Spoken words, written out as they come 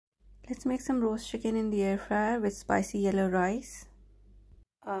Let's make some roast chicken in the air fryer with spicy yellow rice.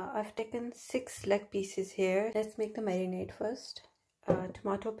 I've taken 6 leg pieces here. Let's make the marinade first.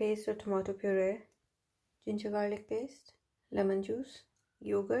 Tomato paste or tomato puree, ginger garlic paste, lemon juice,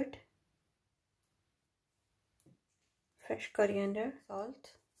 yogurt, fresh coriander, salt,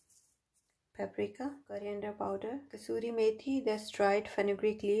 paprika, coriander powder, kasuri methi, that's dried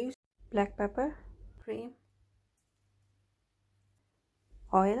fenugreek leaves, black pepper, cream,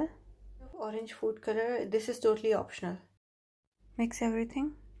 oil, orange food color. This is totally optional. Mix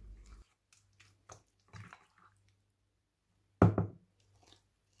everything.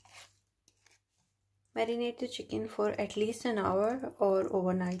 Marinate the chicken for at least an hour or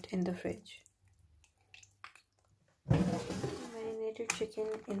overnight in the fridge. Marinated chicken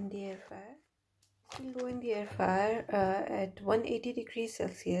in the air fryer. We'll go in the air fryer at 180 degrees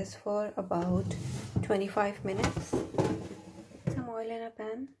Celsius for about 25 minutes. Some oil in a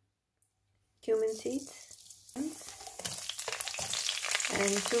pan, cumin seeds, and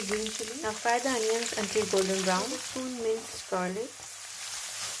 2 green chilies. Now fry the onions until golden brown. 1 spoon minced garlic,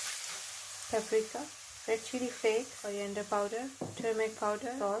 paprika, red chili flakes, coriander powder, turmeric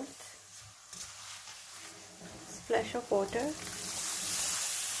powder, salt, splash of water,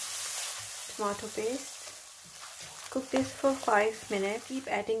 tomato paste. Cook this for 5 minutes. Keep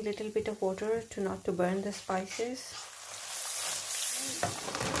adding little bit of water not to burn the spices.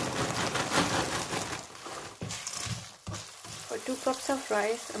 For 2 cups of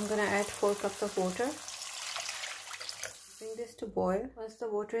rice, I'm gonna add 4 cups of water. Bring this to boil. Once the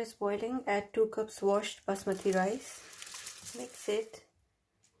water is boiling, add 2 cups washed basmati rice. Mix it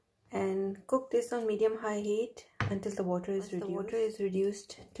and cook this on medium-high heat until the water is reduced. The water is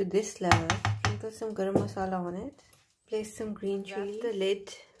reduced to this level. Sprinkle some garam masala on it. Place some green chili. Wrap the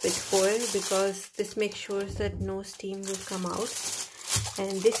lid with foil because this makes sure that no steam will come out.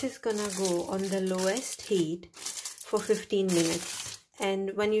 And this is gonna go on the lowest heat for 15 minutes.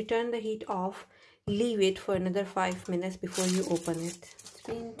 And when you turn the heat off, leave it for another 5 minutes before you open it. It's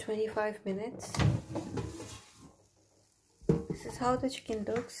been 25 minutes. This is how the chicken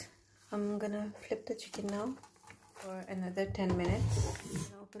looks. I'm gonna flip the chicken now for another 10 minutes.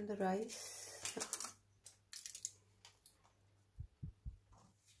 Now open the rice.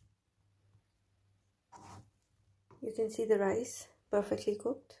 You can see the rice perfectly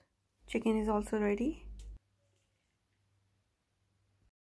cooked. Chicken is also ready.